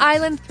Virgin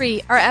Island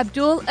 3 are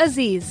Abdul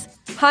Aziz,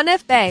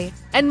 Hanif Bey,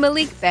 and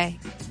Malik Bey,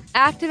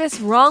 activists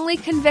wrongly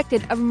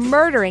convicted of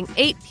murdering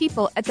 8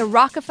 people at the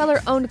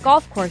Rockefeller-owned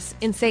golf course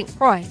in St.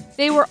 Croix.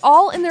 They were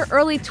all in their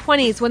early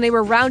 20s when they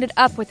were rounded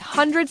up with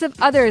hundreds of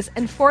others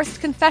and forced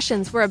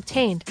confessions were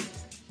obtained.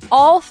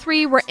 All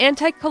 3 were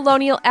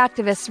anti-colonial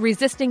activists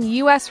resisting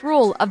U.S.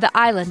 rule of the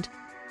island.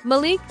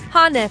 Malik,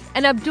 Hanif,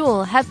 and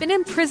Abdul have been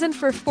in prison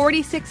for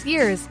 46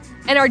 years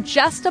and are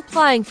just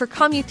applying for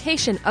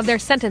commutation of their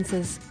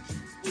sentences.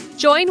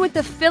 Join with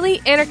the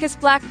Philly Anarchist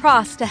Black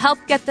Cross to help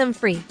get them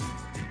free.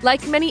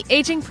 Like many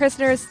aging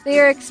prisoners, they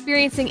are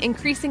experiencing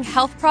increasing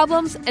health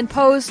problems and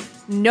pose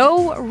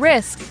no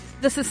risk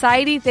to the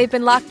society they've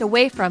been locked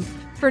away from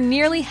for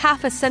nearly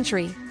half a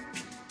century.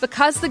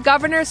 Because the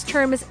governor's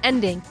term is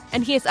ending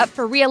and he is up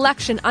for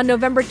re-election on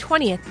November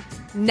 20th,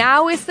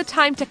 now is the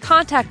time to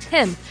contact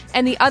him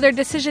and the other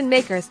decision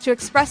makers to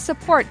express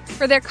support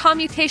for their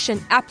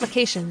commutation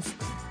applications.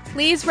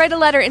 Please write a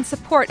letter in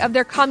support of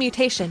their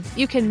commutation.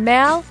 You can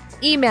mail,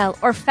 email,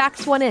 or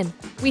fax one in.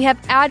 We have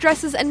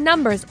addresses and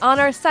numbers on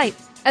our site,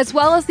 as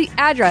well as the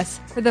address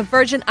for the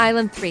Virgin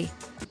Island 3.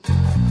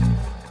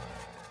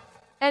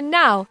 And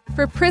now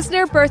for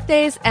prisoner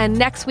birthdays and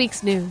next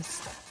week's news.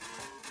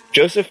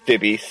 Joseph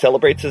Dibby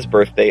celebrates his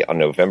birthday on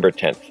November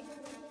 10th.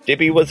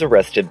 Dibby was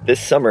arrested this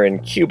summer in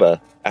Cuba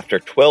after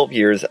 12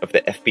 years of the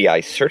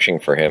FBI searching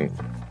for him,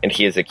 and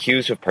he is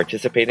accused of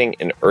participating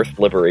in Earth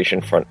Liberation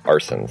Front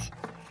arsons.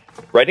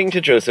 Writing to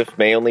Joseph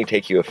may only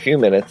take you a few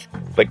minutes,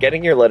 but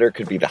getting your letter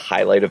could be the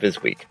highlight of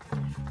his week.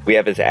 We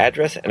have his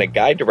address and a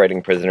guide to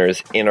writing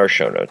prisoners in our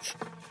show notes.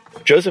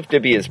 Joseph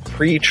Dibby is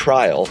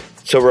pre-trial,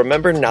 so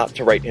remember not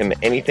to write him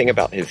anything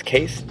about his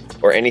case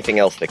or anything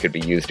else that could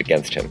be used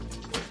against him.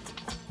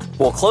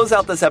 We'll close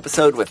out this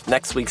episode with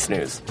next week's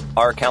news,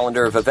 our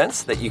calendar of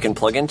events that you can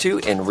plug into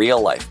in real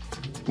life.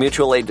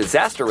 Mutual Aid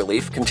Disaster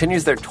Relief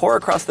continues their tour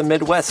across the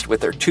Midwest with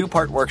their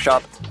 2-part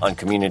workshop on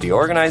community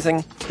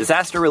organizing,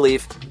 disaster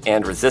relief,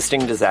 and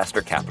resisting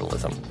disaster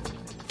capitalism.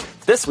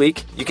 This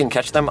week, you can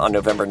catch them on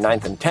November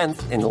 9th and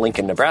 10th in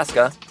Lincoln,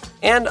 Nebraska,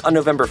 and on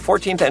November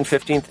 14th and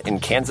 15th in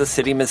Kansas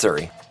City,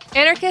 Missouri.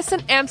 Anarchists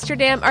in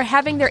Amsterdam are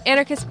having their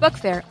Anarchist Book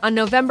Fair on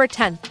November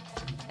 10th,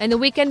 and the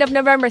weekend of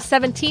November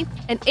 17th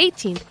and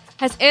 18th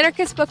has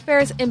anarchist book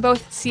fairs in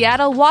both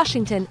Seattle,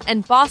 Washington,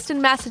 and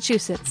Boston,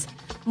 Massachusetts.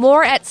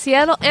 More at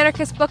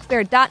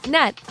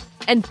seattleanarchistbookfair.net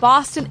and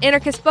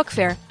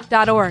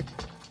bostonanarchistbookfair.org.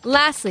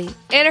 Lastly,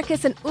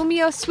 anarchists in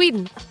Umeå,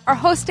 Sweden are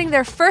hosting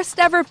their first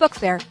ever book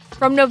fair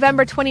from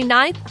November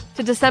 29th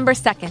to December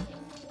 2nd.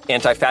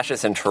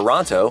 Anti-fascists in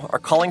Toronto are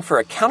calling for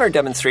a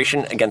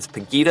counter-demonstration against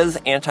Pegita's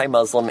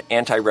anti-Muslim,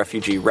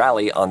 anti-refugee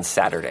rally on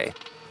Saturday.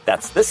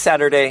 That's this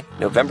Saturday,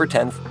 November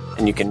 10th,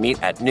 and you can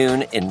meet at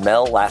noon in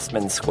Mel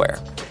Lastman Square.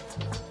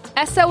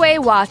 SOA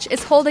Watch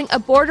is holding a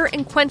border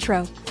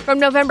encuentro from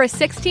November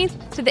 16th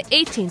to the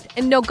 18th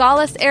in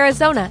Nogales,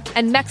 Arizona,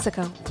 and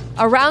Mexico,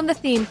 around the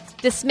theme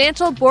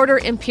Dismantle Border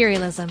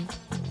Imperialism.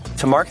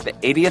 To mark the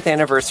 80th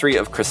anniversary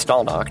of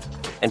Kristallnacht,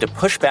 and to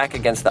push back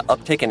against the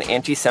uptick in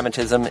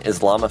anti-Semitism,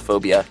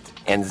 Islamophobia,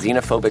 and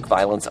xenophobic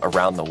violence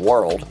around the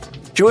world,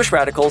 Jewish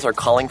radicals are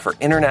calling for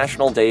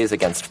international days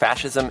against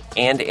fascism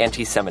and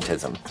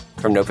anti-Semitism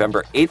from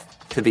November 8th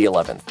to the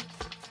 11th.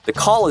 The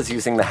call is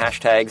using the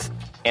hashtags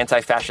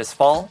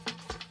anti-fascist-fall,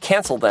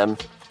 cancel them,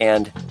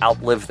 and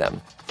outlive them.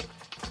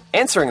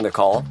 Answering the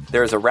call,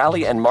 there is a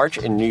rally and march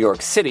in New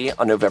York City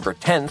on November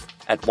 10th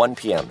at 1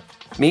 p.m.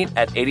 Meet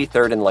at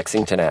 83rd and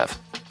Lexington Ave.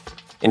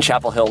 In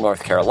Chapel Hill,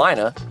 North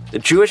Carolina, the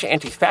Jewish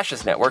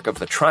Anti-Fascist Network of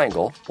the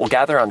Triangle will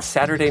gather on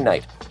Saturday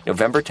night,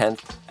 November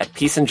 10th, at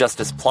Peace and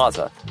Justice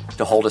Plaza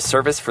to hold a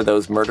service for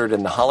those murdered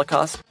in the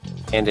Holocaust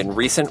and in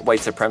recent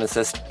white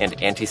supremacist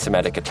and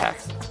anti-Semitic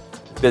attacks.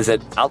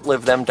 Visit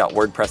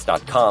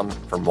outlivethem.wordpress.com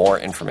for more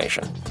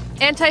information.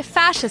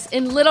 Anti-fascists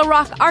in Little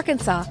Rock,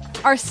 Arkansas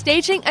are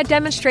staging a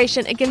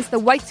demonstration against the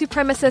white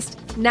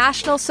supremacist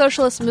National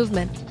Socialist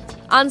Movement.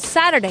 On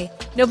Saturday,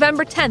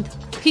 November 10th,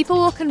 people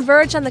will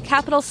converge on the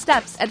Capitol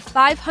steps at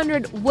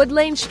 500 Wood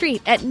Lane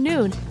Street at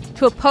noon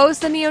to oppose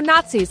the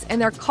neo-Nazis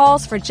and their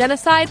calls for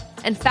genocide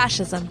and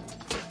fascism.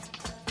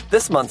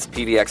 This month's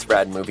PDX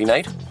Rad Movie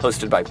Night,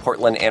 hosted by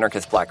Portland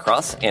Anarchist Black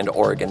Cross and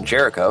Oregon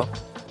Jericho,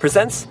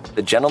 presents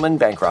The Gentleman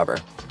Bank Robber,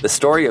 the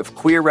story of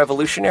queer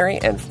revolutionary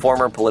and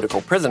former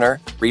political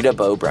prisoner Rita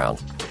Bowe Brown.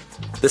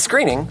 The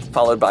screening,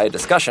 followed by a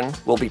discussion,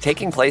 will be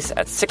taking place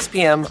at 6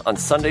 p.m. on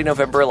Sunday,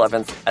 November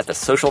 11th at the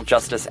Social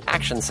Justice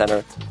Action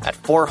Center at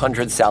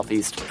 400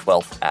 Southeast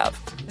 12th Ave.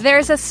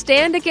 There's a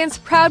Stand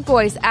Against Proud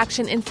Boys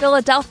action in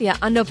Philadelphia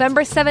on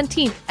November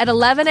 17th at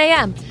 11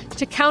 a.m.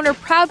 to counter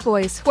Proud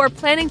Boys who are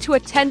planning to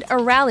attend a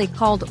rally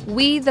called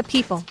We the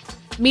People.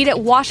 Meet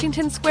at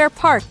Washington Square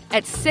Park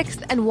at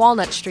 6th and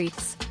Walnut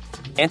Streets.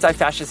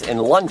 Anti-fascists in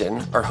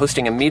London are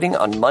hosting a meeting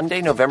on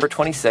Monday, November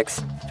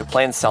 26th to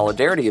plan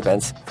solidarity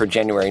events for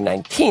January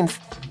 19th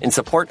in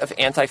support of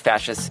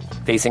anti-fascists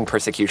facing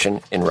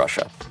persecution in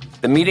Russia.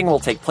 The meeting will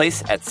take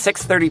place at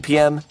 6:30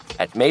 p.m.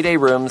 at Mayday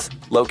Rooms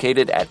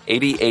located at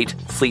 88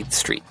 Fleet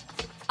Street.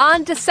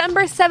 On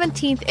December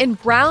 17th in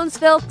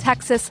Brownsville,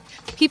 Texas,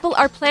 people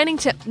are planning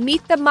to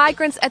meet the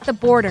migrants at the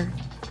border,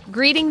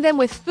 greeting them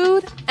with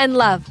food and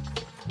love.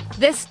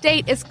 This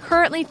date is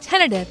currently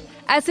tentative,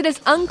 as it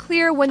is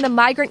unclear when the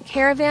migrant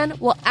caravan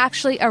will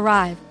actually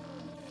arrive.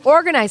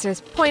 Organizers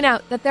point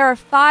out that there are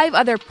 5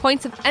 other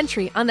points of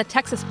entry on the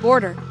Texas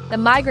border the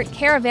migrant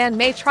caravan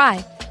may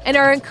try, and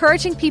are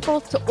encouraging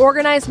people to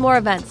organize more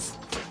events.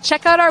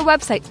 Check out our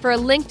website for a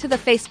link to the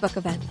Facebook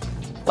event.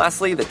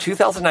 Lastly, the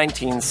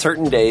 2019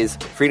 Certain Days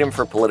Freedom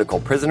for Political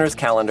Prisoners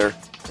calendar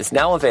is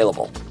now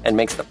available and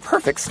makes the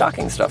perfect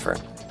stocking stuffer.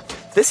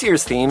 This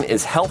year's theme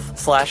is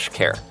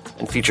Health/Care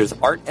and features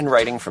art and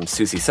writing from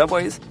Susie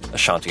Subways,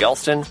 Ashanti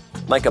Alston,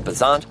 Micah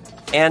Bazant,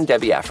 and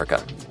Debbie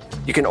Africa.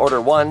 You can order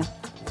 1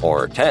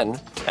 or 10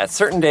 at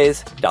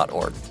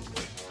certaindays.org.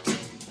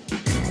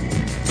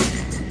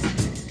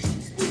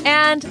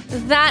 And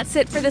that's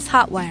it for this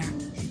Hotwire.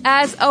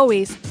 As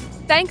always,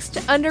 thanks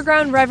to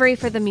Underground Reverie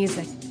for the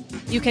music.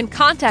 You can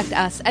contact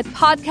us at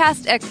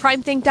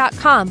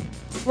podcast@crimethink.com,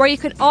 where you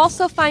can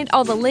also find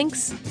all the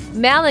links,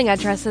 mailing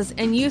addresses,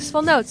 and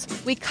useful notes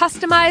we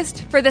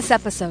customized for this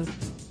episode.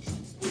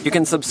 You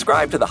can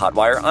subscribe to The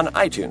Hotwire on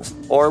iTunes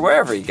or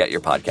wherever you get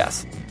your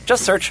podcasts.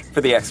 Just search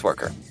for The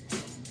Ex-Worker.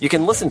 You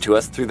can listen to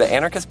us through the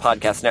Anarchist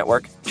Podcast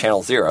Network,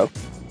 Channel 0,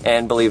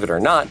 and believe it or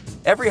not,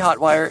 every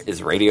Hotwire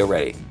is radio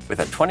ready, with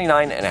a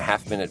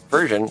 29.5-minute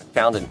version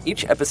found in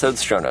each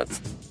episode's show notes.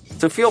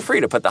 So feel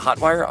free to put The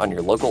Hotwire on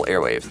your local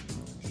airwaves.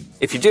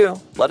 If you do,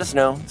 let us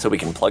know so we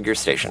can plug your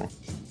station.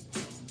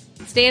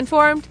 Stay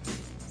informed,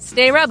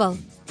 stay rebel,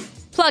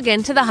 plug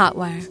into The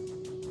Hotwire.